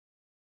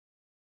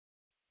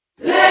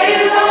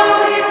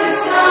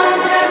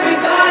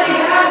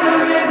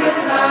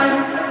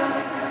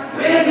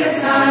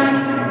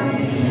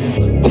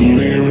I'm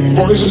hearing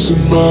voices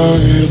in my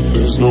head,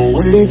 there's no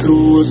way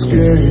to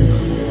escape.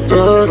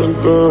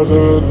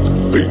 Da-da-da-da,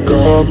 they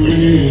got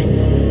me.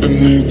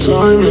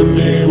 Anytime,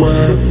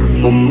 anywhere,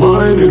 my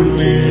mind in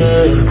the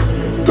air.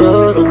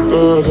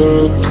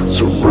 Da-da-da-da,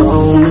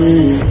 surround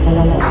me.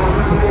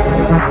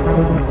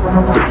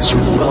 They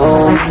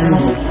surround me.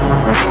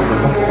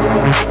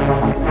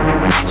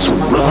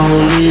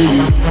 Surround me.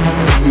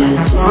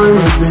 Anytime,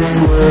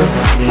 anywhere,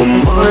 my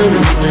mind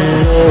in the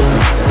air.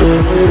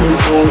 They're waiting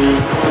for me,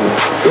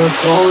 they're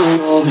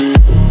calling on me.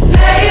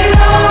 Lay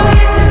low,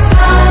 hit the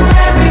sun,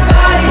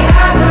 everybody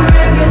have a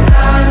real good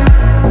time.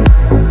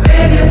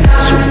 Real good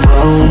time.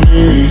 Surround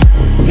me.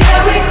 Yeah,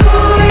 we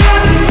cool, yeah,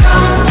 we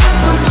drunk, lost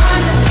my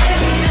mind and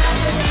baby.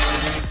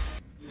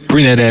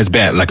 Bring that ass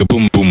back like a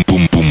boom, boom,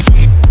 boom, boom, boom.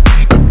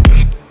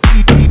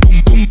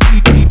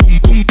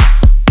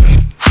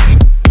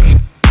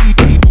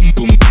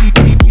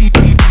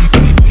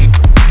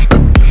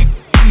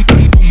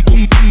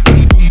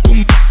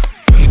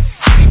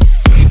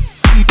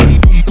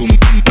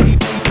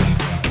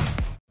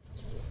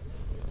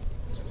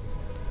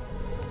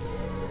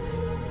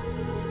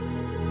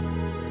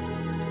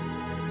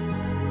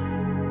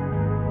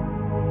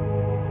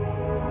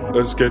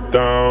 Let's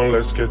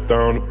get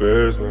down to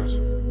business.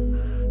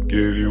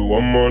 Give you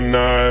one more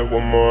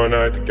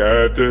night to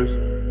get this.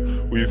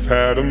 We've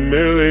had a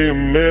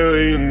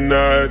million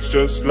nights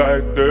just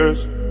like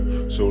this.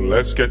 So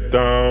let's get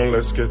down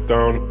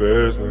to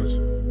business.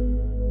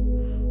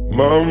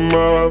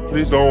 Mama,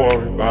 please don't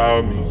worry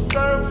about me,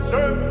 'cause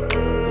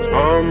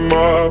I'm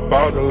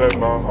about to let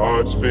my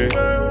heart speak.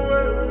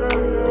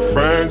 My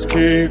friends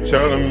keep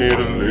telling me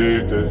to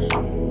leave this.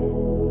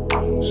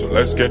 So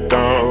let's get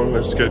down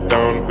to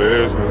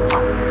business.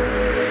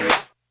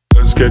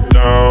 Let's get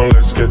down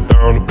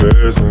to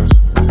business.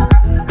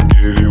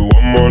 Give you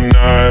one more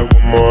night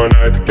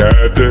to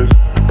get this.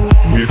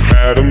 We've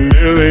had a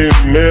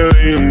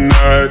million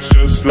nights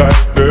just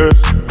like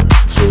this.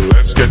 So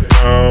let's get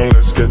down to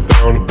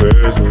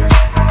business.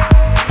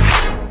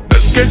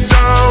 Let's get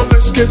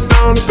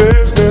down to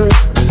business.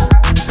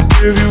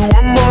 Give you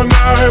one more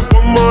night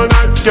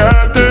to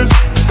get this.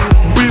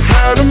 We've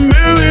had a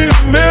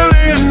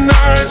million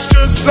nights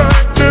just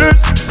like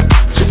this.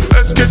 So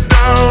let's get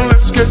down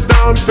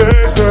to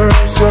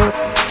business.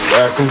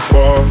 Back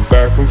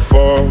and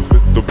forth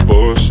with the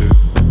bullshit.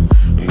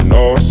 I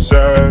know I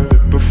said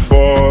it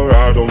before,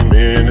 I don't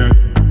mean it.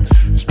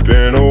 It's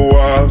been a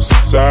while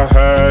since I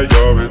had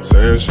your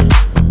attention,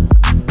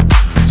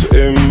 so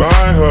it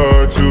might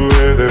hurt to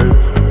hit it.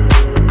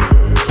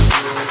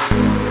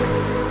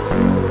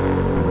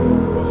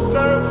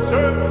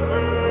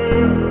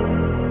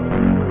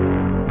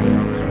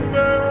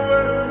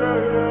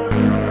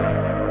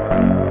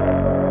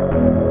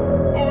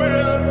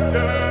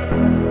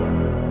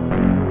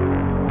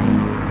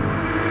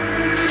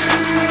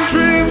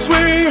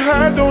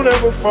 Don't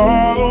ever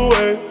fall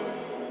away.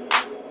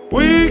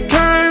 We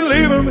can't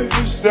leave them if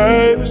we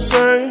stay the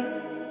same.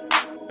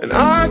 And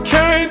I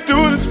can't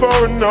do this for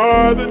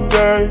another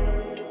day.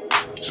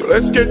 So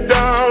let's get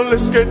down to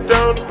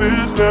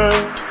business.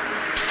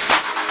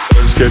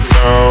 Let's get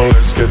down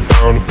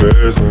to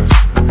business.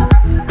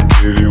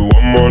 Give you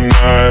one more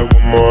night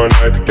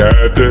to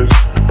get this.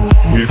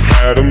 We've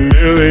had a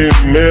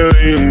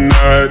million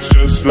nights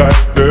just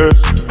like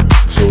this.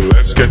 So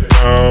let's get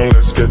down to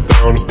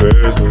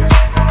business.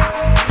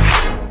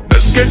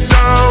 Let's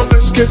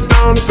get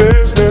down to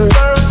business.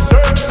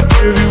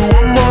 Give you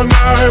one more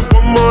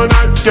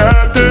night to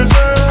get this.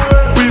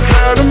 We've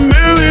had a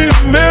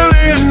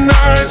million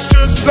nights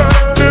just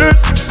like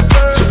this.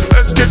 So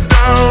let's get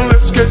down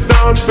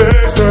to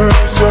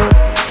business.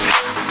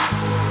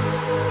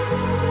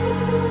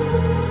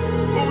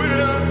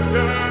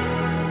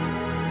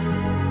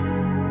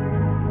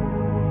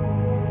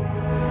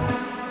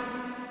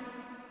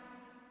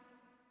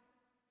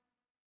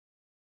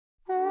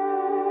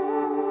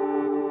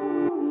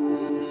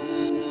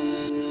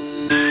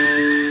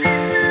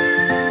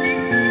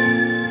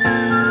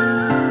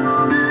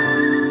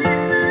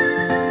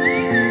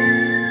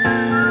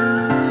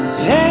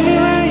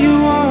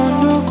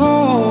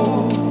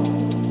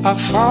 I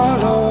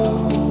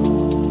follow.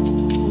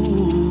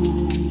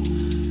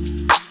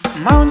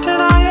 Mountain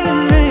high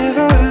and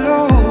river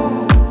low,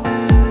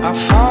 I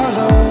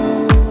follow.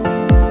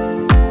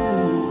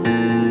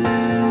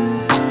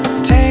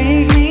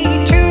 Take me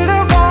to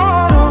the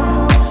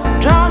bottom,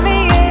 drop me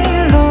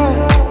in low,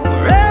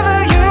 wherever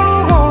you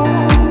go.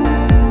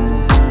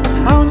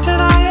 Mountain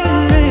high and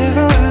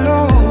river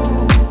low,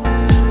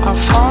 I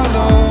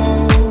follow.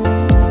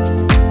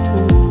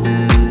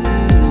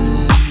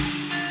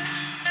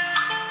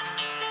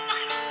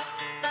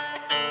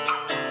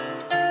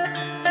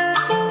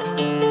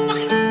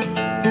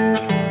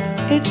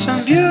 It's a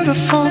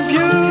beautiful,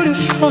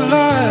 beautiful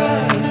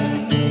life.